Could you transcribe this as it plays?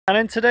And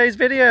in today's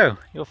video,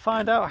 you'll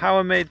find out how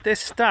I made this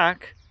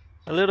stack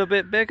a little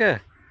bit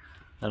bigger.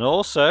 And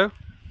also,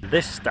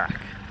 this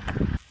stack.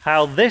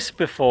 How this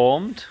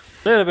performed,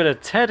 a little bit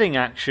of tedding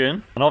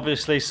action, and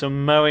obviously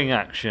some mowing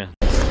action.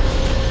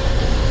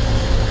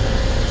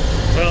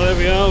 Well, there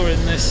we are, we're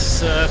in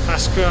this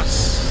fast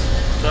grass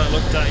that I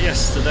looked at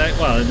yesterday,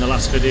 well, in the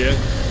last video.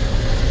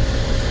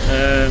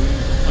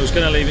 I was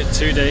going to leave it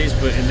 2 days,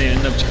 but in the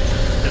end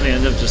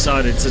I've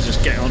decided to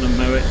just get on and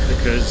mow it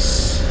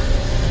because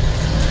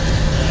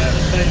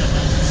the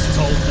bailiff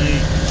told me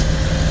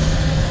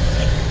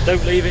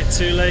don't leave it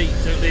too late,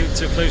 don't leave it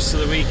too close to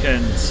the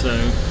weekend, so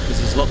because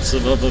there's lots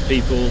of other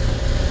people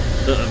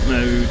that have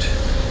mowed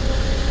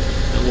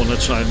that want to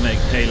try and make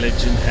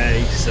haylage and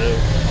hay, so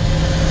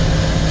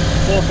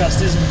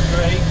forecast isn't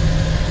great.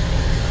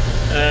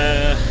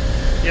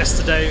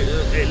 Yesterday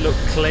it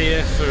looked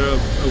clear for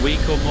a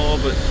week or more,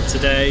 but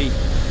today,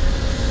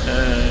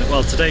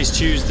 well, today's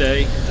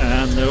Tuesday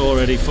and they're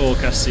already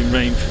forecasting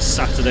rain for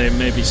Saturday and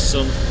maybe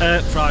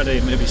Friday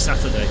and maybe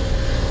Saturday.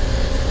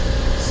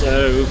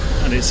 So,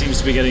 and it seems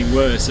to be getting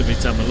worse every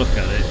time I look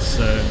at it.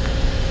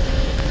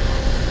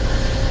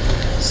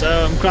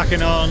 So I'm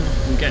cracking on,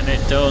 I'm getting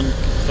it done.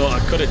 Thought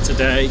I'd cut it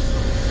today.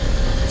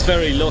 It's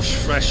very lush,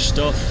 fresh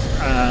stuff,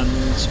 and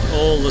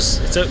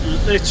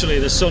literally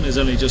the sun has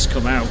only just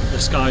come out. The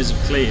skies have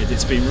cleared.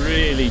 It's been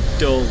really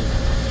dull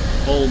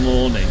all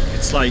morning.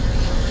 It's like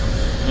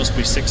it must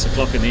be 6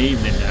 o'clock in the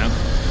evening now,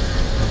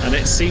 and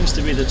it seems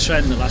to be the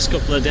trend the last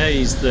couple of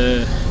days.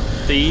 The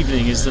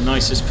evening is the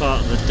nicest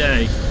part of the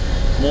day.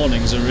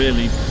 Mornings are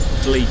really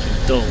bleak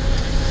and dull.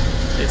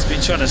 It's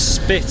been trying to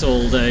spit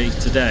all day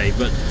today,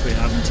 but we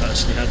haven't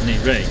actually had any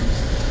rain.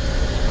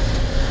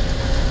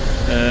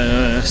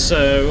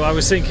 So I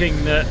was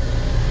thinking that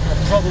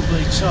I'll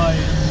probably try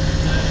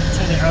and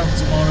ted it out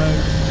tomorrow,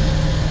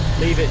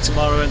 leave it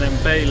tomorrow, and then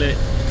bale it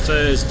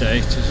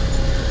Thursday.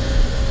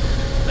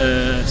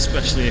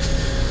 Especially if,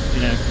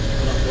 you know,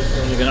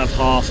 we're only going to have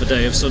half a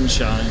day of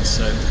sunshine.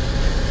 So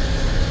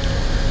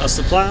that's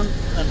the plan,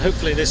 and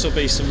hopefully this will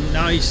be some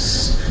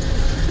nice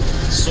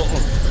sort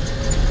of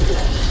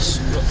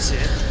some ruts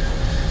here.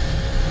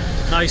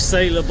 Nice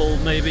saleable,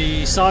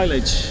 maybe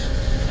silage.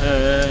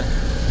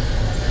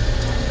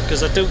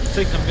 Because I don't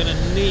think I'm going to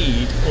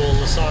need all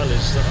the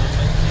silage that I'm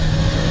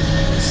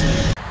making. Let's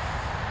see.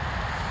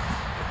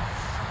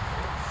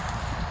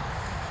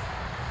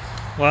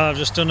 Well, I've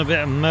just done a bit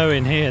of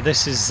mowing here.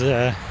 This is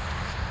the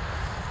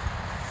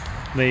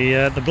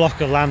block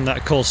of land that I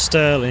call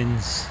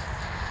Sterling's.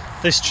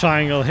 This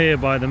triangle here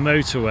by the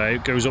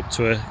motorway goes up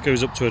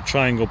to a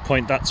triangle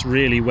point. That's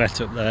really wet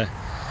up there.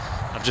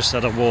 I've just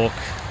had a walk.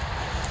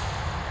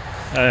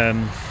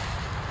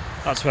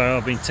 That's where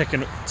I've been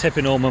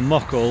tipping all my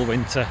muck all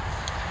winter.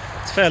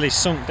 It's fairly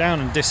sunk down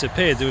and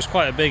disappeared. There was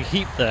quite a big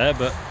heap there,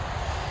 but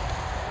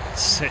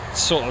it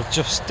sort of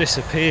just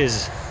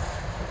disappears.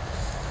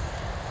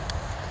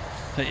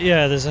 But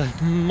yeah, there's a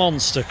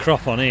monster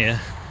crop on here.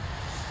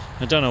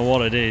 I don't know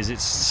what it is.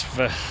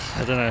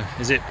 I don't know.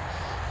 Is it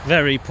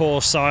very poor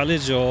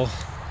silage, or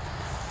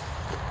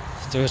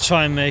do I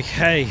try and make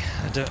hay?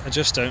 I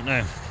just don't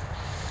know.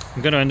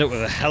 I'm going to end up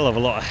with a hell of a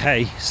lot of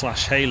hay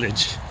slash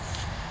haylage.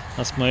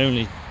 That's my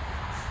only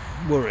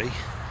worry.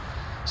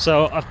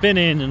 So I've been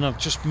in and I've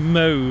just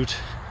mowed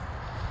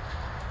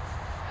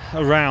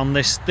around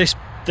this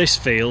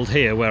field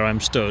here where I'm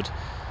stood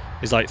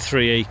is like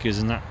 3 acres,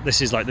 and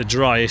this is like the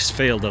driest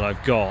field that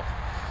I've got.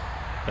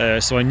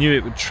 So I knew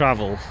it would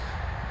travel.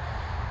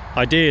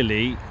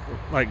 Ideally,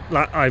 like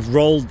I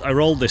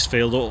rolled this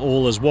field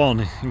all as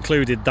one,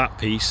 included that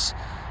piece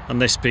and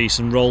this piece,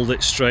 and rolled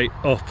it straight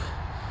up.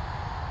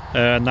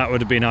 And that would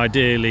have been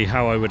ideally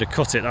how I would have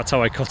cut it. That's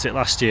how I cut it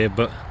last year,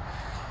 but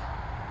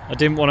I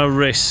didn't want to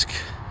risk.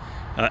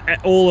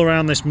 All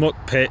around this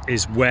muck pit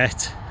is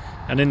wet,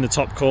 and in the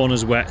top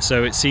corner's wet,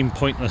 so it seemed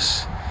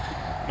pointless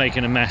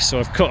making a mess. So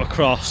I've cut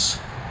across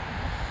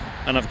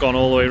and I've gone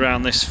all the way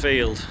around this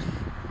field.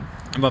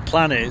 And my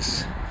plan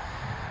is,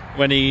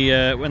 when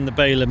the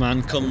baler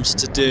man comes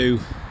to do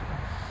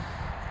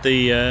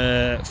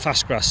the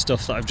fast grass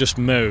stuff that I've just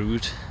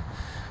mowed,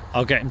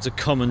 I'll get him to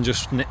come and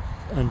just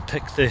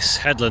pick this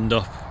headland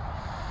up.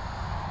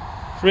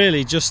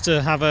 Really, just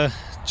to have a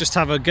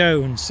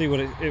go and see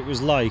what it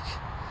was like.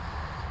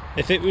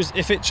 If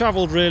it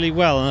travelled really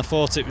well and I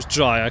thought it was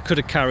dry, I could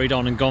have carried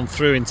on and gone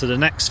through into the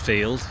next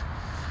field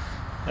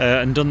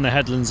and done the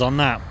headlands on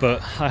that.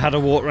 But I had a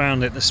walk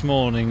around it this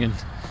morning, and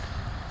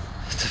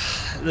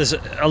there's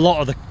a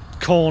lot of the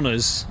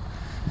corners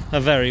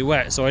are very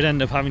wet, so I'd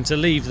end up having to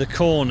leave the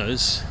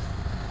corners,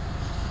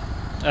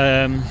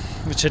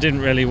 which I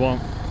didn't really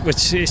want.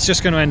 Which it's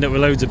just going to end up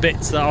with loads of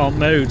bits that aren't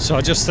mowed. So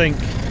I just think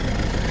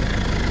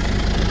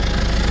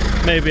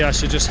maybe I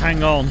should just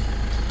hang on,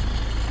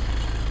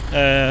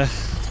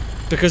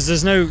 because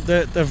there's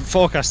they're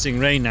forecasting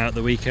rain now at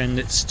the weekend.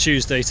 It's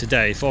Tuesday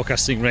today,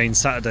 forecasting rain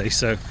Saturday,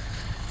 so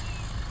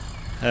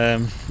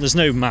there's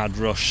no mad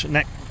rush.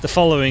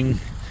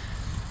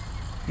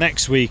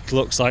 Next week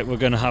looks like we're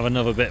going to have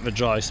another bit of a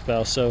dry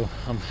spell, so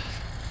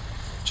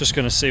Just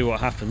going to see what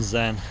happens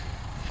then.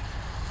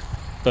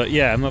 But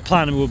yeah, my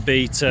plan would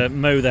be to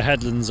mow the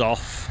headlands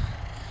off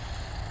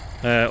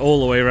all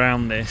the way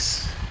around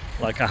this,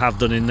 like I have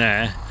done in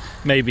there.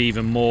 Maybe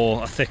even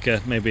more, thicker.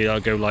 Maybe I'll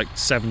go like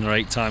 7 or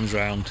 8 times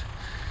round,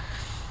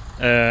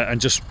 and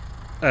just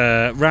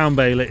round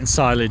bale it and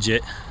silage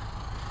it,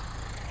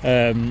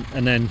 and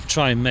then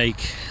try and make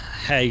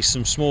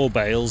some small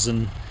bales,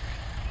 and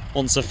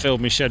once I've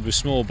filled my shed with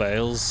small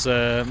bales,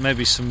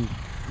 maybe some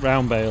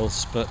round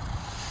bales. But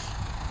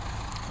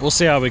we'll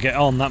see how we get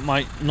on. That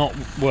might not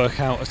work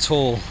out at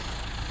all.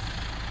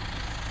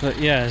 But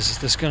yeah,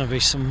 there's going to be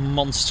some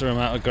monster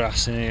amount of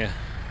grass in here.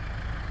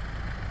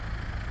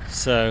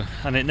 So,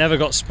 and it never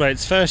got sprayed.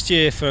 It's the first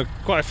year for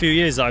quite a few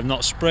years that I've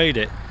not sprayed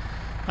it.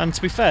 And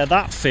to be fair,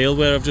 that field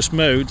where I've just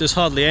mowed, there's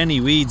hardly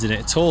any weeds in it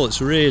at all. It's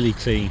really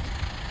clean.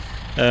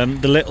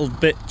 The little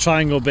bit,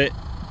 triangle bit,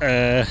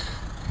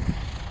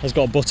 has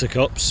got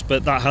buttercups,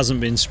 but that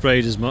hasn't been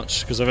sprayed as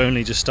much because I've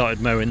only just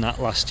started mowing that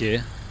last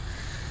year.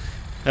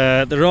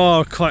 There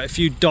are quite a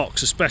few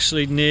docks,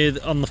 especially near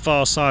on the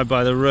far side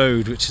by the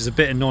road, which is a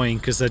bit annoying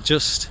because they're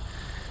just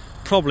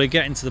probably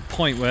getting to the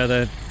point where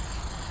the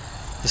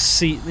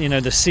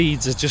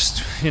seeds are just,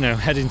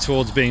 heading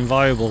towards being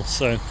viable.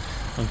 So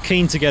I'm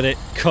keen to get it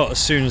cut as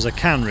soon as I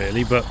can,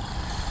 really. But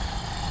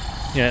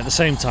yeah, at the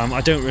same time,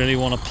 I don't really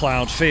want a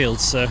ploughed field,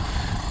 so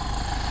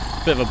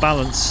a bit of a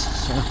balance.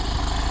 So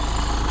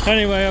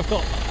anyway, I've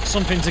got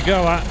something to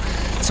go at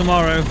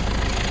tomorrow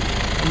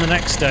and the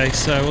next day,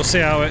 so we'll see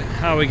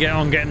how we get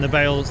on getting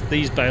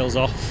these bales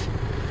off,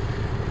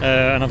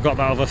 and I've got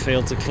that other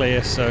field to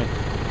clear, so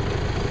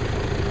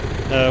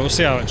we'll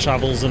see how it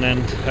travels, and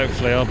then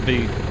hopefully I'll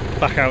be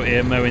back out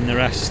here mowing the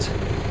rest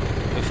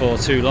before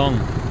too long.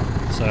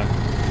 So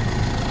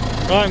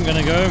right, I'm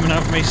gonna go home and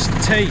have me some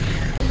tea.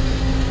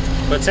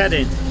 We're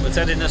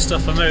tedding the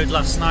stuff I mowed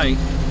last night,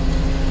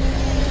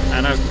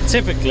 and I've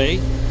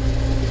typically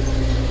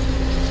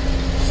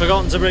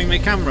forgotten to bring my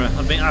camera.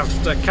 I've been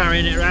after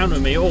carrying it around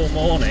with me all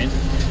morning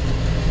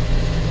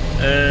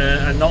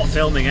and not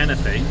filming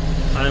anything.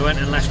 I went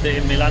and left it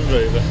in my Land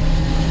Rover,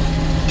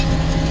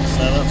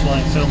 so that's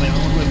why I'm filming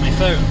with my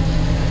phone.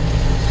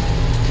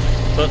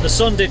 But the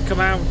sun did come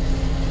out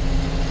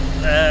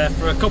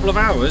for a couple of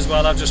hours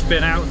while I've just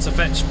been out to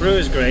fetch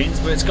brewer's grains,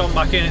 but it's gone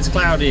back in. It's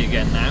cloudy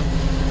again now.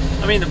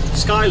 I mean, the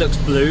sky looks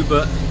blue,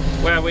 but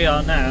where we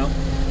are now,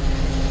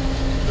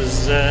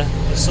 there's the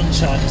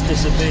sunshine has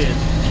disappeared.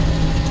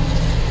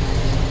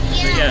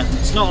 But yeah,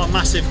 it's not a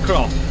massive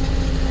crop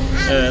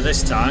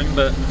this time,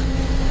 but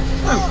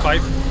I'm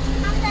quite...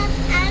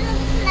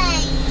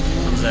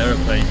 There's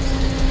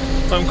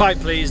aeroplanes. So I'm quite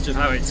pleased with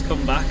how it's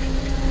come back.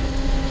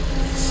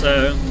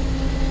 So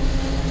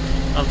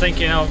I'm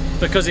thinking of,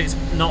 because it's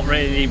not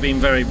really been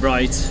very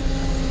bright,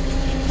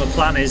 my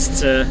plan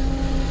is to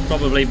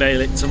probably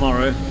bale it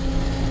tomorrow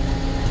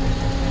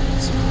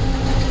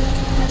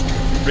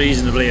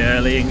reasonably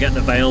early and get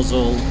the bales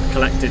all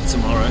collected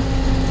tomorrow.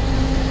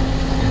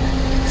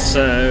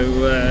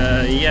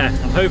 So yeah,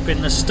 I'm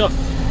hoping the stuff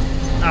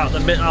out the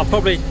middle, I'll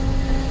probably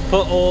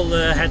put all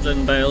the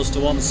headland bales to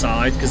one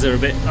side because they're a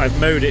bit, I've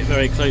mowed it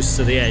very close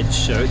to the edge,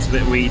 so it's a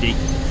bit weedy,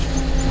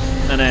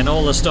 and then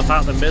all the stuff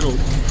out the middle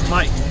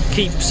might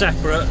keep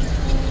separate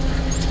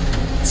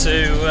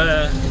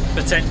to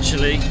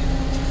potentially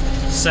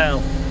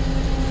sell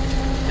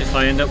if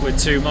I end up with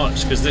too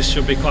much, because this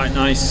should be quite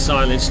nice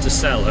silage to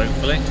sell,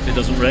 hopefully, if it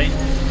doesn't rain.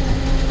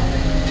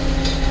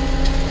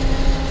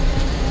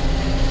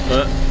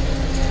 But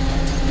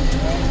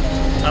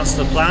that's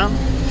the plan.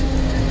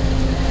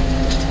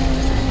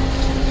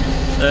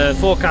 The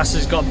forecast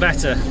has got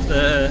better.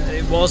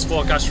 It was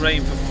forecast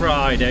rain for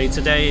Friday.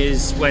 Today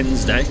is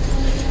Wednesday.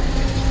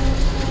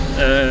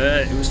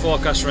 It was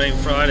forecast rain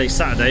Friday,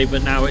 Saturday,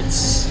 but now the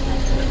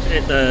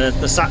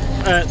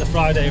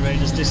Friday rain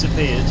has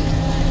disappeared,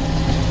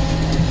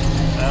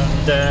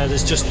 and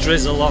there's just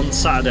drizzle on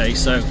Saturday.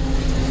 So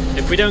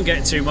if we don't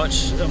get too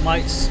much, I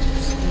might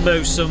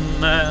mow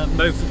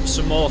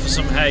some more for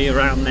some hay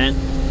around then.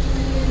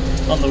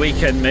 On the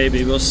weekend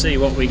maybe, we'll see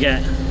what we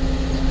get,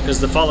 because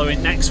the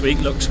following next week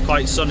looks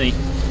quite sunny.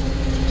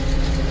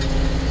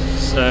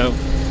 So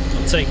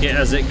I'll take it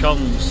as it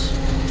comes.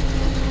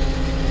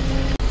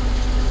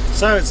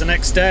 So it's the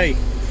next day,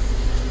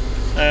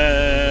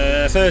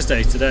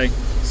 Thursday today.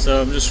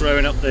 So I'm just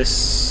rowing up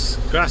this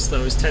grass that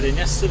I was tedding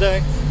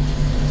yesterday.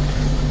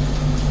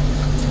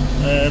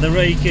 The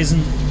rake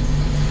isn't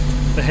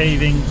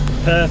behaving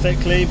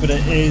perfectly, but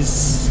it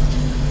is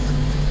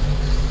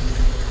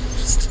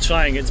just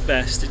trying its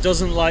best. It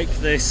doesn't like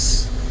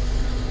this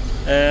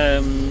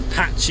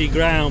patchy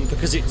ground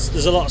because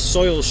there's a lot of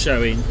soil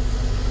showing.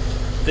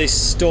 This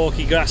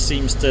stalky grass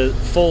seems to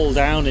fall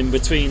down in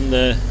between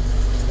the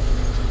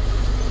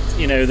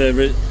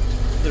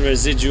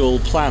residual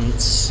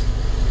plants,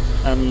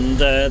 and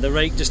the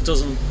rake just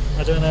doesn't,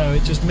 I don't know,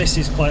 it just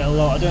misses quite a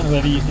lot. I don't know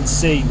whether you can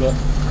see, but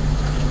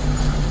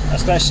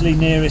especially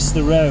nearest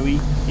the row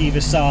either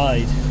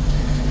side,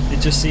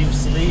 it just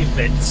seems to leave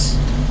bits.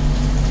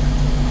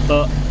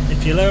 But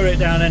if you lower it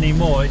down any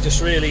more, it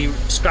just really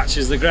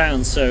scratches the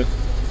ground, so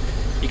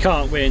you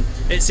can't win.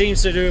 It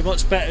seems to do a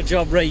much better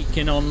job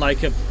raking on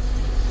like a,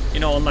 you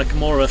know, on like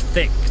more of a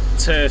thick,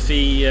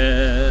 turfy,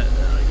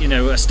 you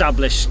know,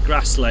 established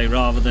grass lay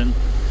rather than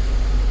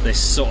this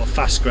sort of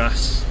fast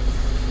grass.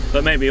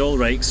 But maybe all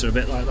rakes are a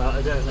bit like that,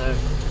 I don't know.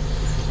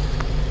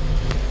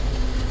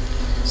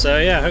 So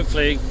yeah,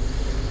 hopefully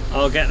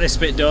I'll get this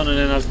bit done, and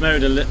then I've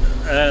mowed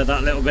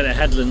that little bit of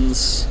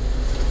headlands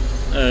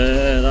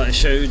that I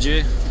showed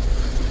you.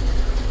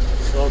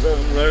 So I'll go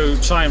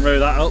and try and row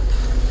that up.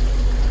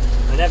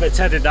 I never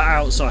tedded that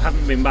out, so I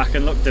haven't been back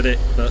and looked at it,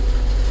 but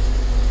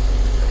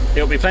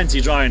it'll be plenty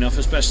dry enough,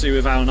 especially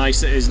with how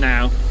nice it is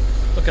now.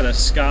 Look at the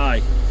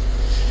sky.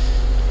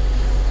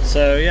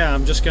 So yeah,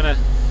 I'm just gonna,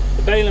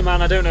 the baler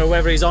man, I don't know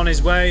whether he's on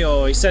his way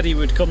or he said he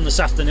would come this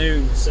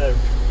afternoon, so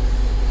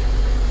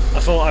I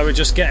thought I would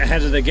just get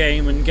ahead of the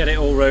game and get it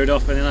all rowed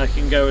up, and then I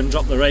can go and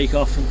drop the rake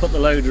off and put the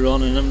loader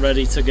on, and I'm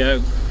ready to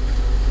go.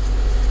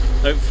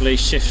 Hopefully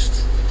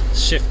shift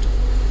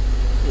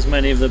as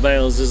many of the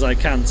bales as I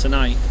can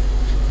tonight.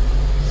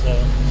 So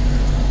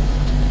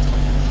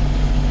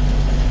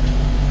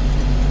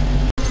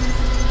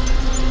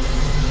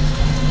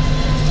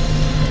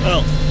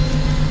well,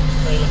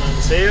 baler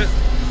man's here.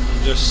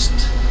 I'm just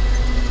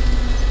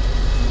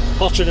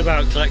pottering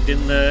about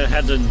collecting the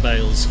headland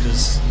bales,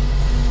 because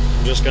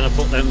I'm just going to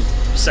put them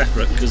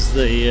separate, because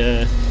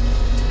the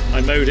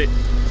I mowed it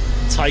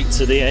tight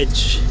to the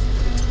edge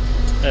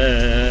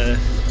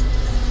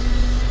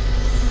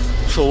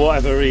for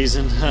whatever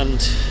reason, and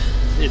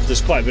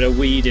there's quite a bit of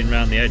weeding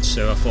around the edge,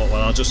 so I thought,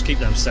 well, I'll just keep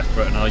them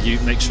separate and I'll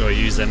make sure I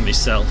use them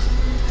myself,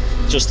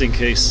 just in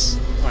case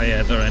I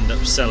ever end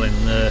up selling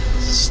the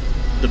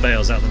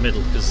bales out the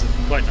middle, because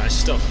they're quite nice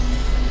stuff.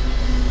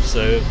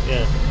 So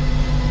yeah,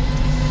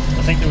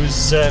 I think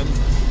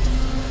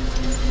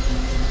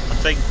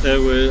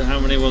there were, how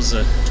many was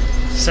there?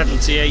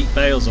 78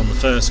 bales on the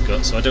first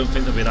cut, so I don't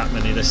think there'll be that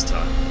many this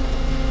time,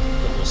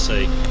 but we'll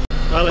see.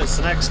 Well, it's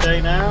the next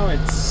day now,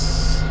 it's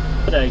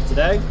day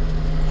today,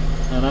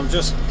 and I'm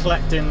just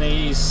collecting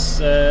these,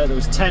 there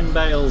was 10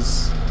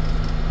 bales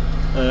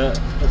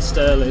of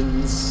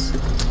sterlings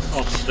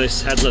off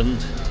this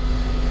headland.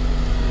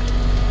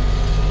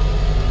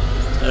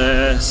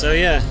 So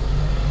yeah,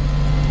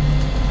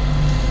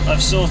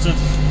 I've sort of,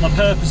 my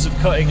purpose of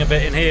cutting a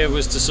bit in here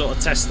was to sort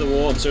of test the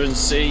water and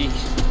see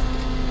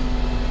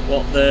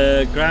what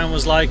the ground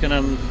was like, and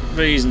I'm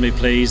reasonably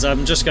pleased.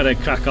 I'm just going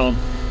to crack on,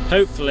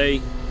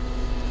 hopefully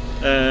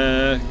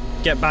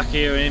get back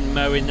here and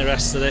mowing the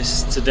rest of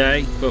this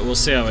today, but we'll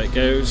see how it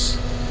goes.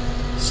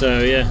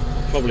 So yeah,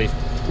 probably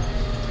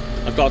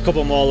I've got a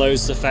couple more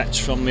loads to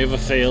fetch from the other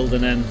field,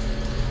 and then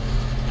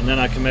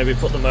I can maybe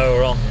put the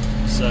mower on,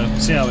 so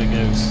see how it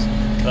goes.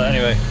 But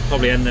anyway,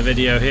 probably end the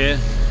video here.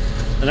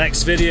 The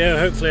next video,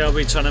 hopefully I'll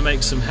be trying to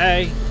make some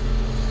hay,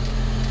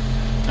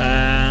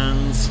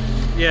 and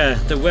yeah,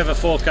 the weather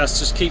forecast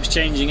just keeps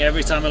changing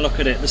every time I look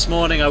at it. This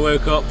morning I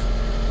woke up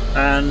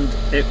and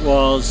it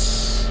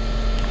was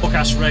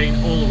forecast rain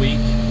all week,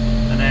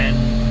 and then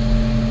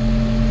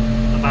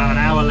about an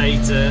hour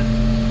later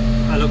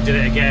I looked at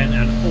it again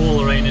and all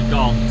the rain had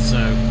gone. So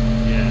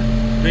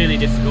yeah, really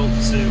difficult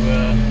to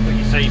put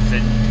your faith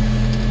in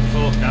the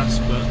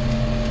forecast, but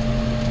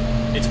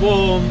it's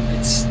warm,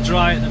 it's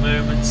dry at the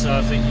moment, so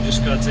I think you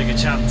just got to take a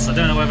chance. I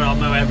don't know whether I'll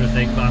mow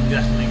everything, but I'm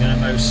definitely going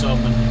to mow some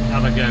and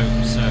have a go,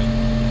 so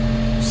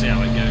we'll see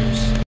how it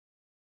goes.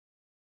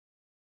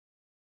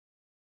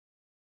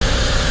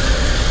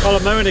 Well,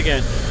 I'm mowing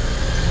again.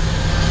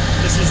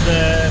 This is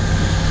the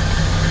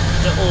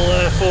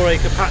little 4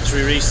 acre patch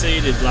we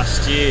reseeded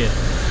last year,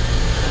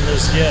 and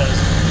there's a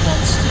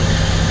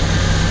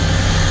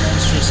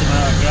monstrous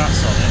amount of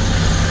grass on it.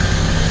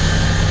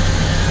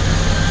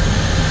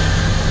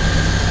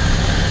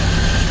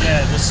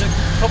 Yeah, there's a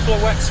couple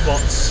of wet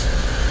spots,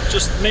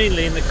 just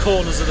mainly in the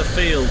corners of the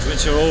fields,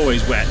 which are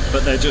always wet,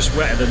 but they're just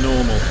wetter than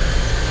normal.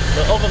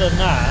 But other than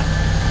that,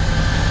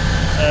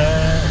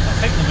 I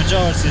think the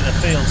majority of the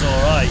field's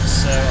alright,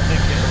 so I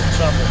think it'll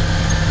travel.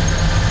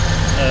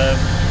 For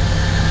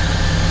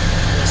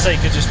the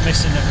sake of just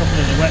missing a couple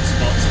of the wet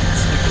spots, I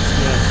think it's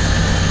good.